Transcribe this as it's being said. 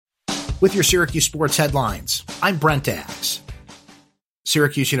With your Syracuse Sports Headlines, I'm Brent Axe.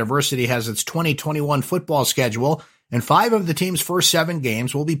 Syracuse University has its 2021 football schedule, and 5 of the team's first 7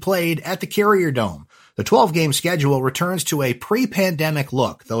 games will be played at the Carrier Dome. The 12-game schedule returns to a pre-pandemic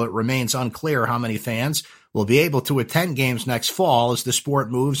look, though it remains unclear how many fans will be able to attend games next fall as the sport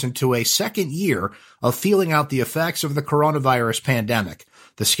moves into a second year of feeling out the effects of the coronavirus pandemic.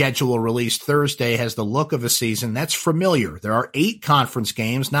 The schedule released Thursday has the look of a season that's familiar. There are 8 conference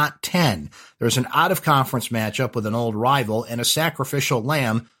games, not 10. There's an out-of-conference matchup with an old rival and a sacrificial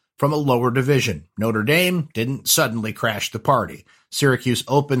lamb from a lower division. Notre Dame didn't suddenly crash the party. Syracuse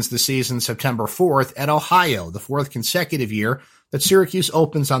opens the season September 4th at Ohio, the 4th consecutive year that Syracuse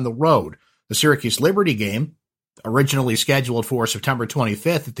opens on the road. The Syracuse Liberty game, originally scheduled for September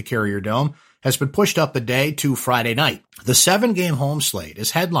 25th at the Carrier Dome, has been pushed up a day to Friday night. The 7-game home slate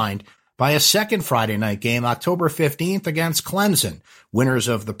is headlined by a second Friday night game, October 15th against Clemson, winners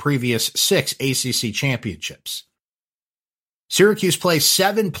of the previous 6 ACC championships. Syracuse plays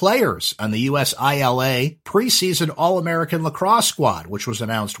 7 players on the USILA preseason All-American lacrosse squad, which was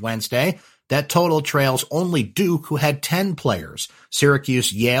announced Wednesday. That total trails only Duke, who had 10 players.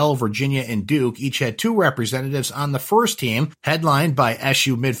 Syracuse, Yale, Virginia, and Duke each had 2 representatives on the first team, headlined by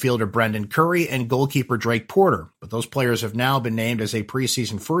SU midfielder Brendan Curry and goalkeeper Drake Porter. But those players have now been named as a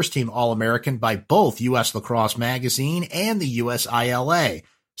preseason first-team All-American by both U.S. Lacrosse Magazine and the USILA.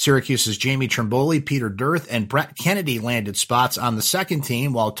 Syracuse's Jamie Trimboli, Peter Dirth, and Brett Kennedy landed spots on the second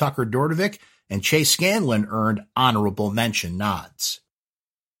team, while Tucker Dordovic and Chase Scanlon earned honorable mention nods.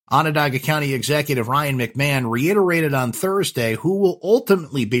 Onondaga County Executive Ryan McMahon reiterated on Thursday who will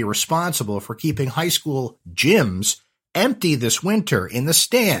ultimately be responsible for keeping high school gyms empty this winter in the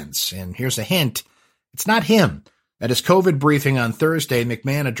stands. And here's a hint, it's not him. At his COVID briefing on Thursday,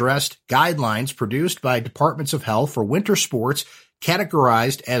 McMahon addressed guidelines produced by departments of health for winter sports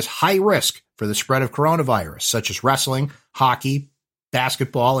categorized as high risk for the spread of coronavirus, such as wrestling, hockey,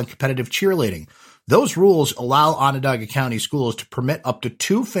 basketball, and competitive cheerleading. Those rules allow Onondaga County schools to permit up to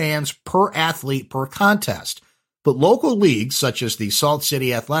 2 fans per athlete per contest. But local leagues, such as the Salt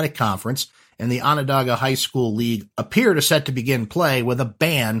City Athletic Conference and the Onondaga High School League, appear to set to begin play with a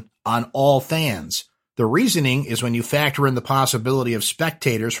ban on all fans. The reasoning is when you factor in the possibility of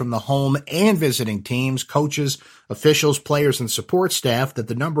spectators from the home and visiting teams, coaches, officials, players, and support staff, that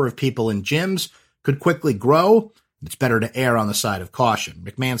the number of people in gyms could quickly grow. It's better to err on the side of caution.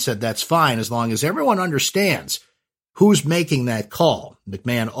 McMahon said that's fine as long as everyone understands who's making that call.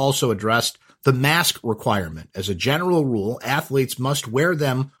 McMahon also addressed the mask requirement. As a general rule, athletes must wear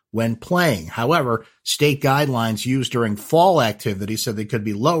them when playing. However, state guidelines used during fall activities said they could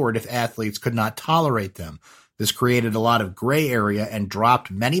be lowered if athletes could not tolerate them. This created a lot of gray area and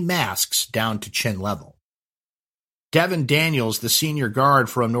dropped many masks down to chin level. Devin Daniels, the senior guard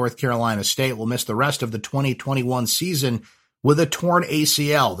from North Carolina State, will miss the rest of the 2021 season with a torn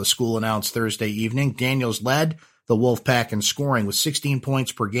ACL, the school announced Thursday evening. Daniels led the Wolfpack in scoring with 16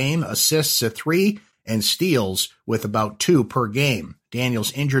 points per game, assists at 3, and steals with about 2 per game.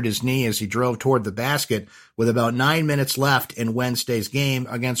 Daniels injured his knee as he drove toward the basket with about 9 minutes left in Wednesday's game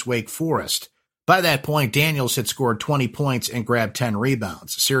against Wake Forest. By that point, Daniels had scored 20 points and grabbed 10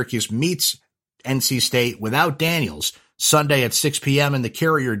 rebounds. Syracuse meets NC State without Daniels Sunday at 6 p.m. in the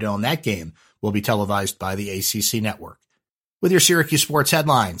Carrier Dome. That game will be televised by the ACC Network. With your Syracuse Sports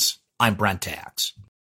Headlines, I'm Brent Axe.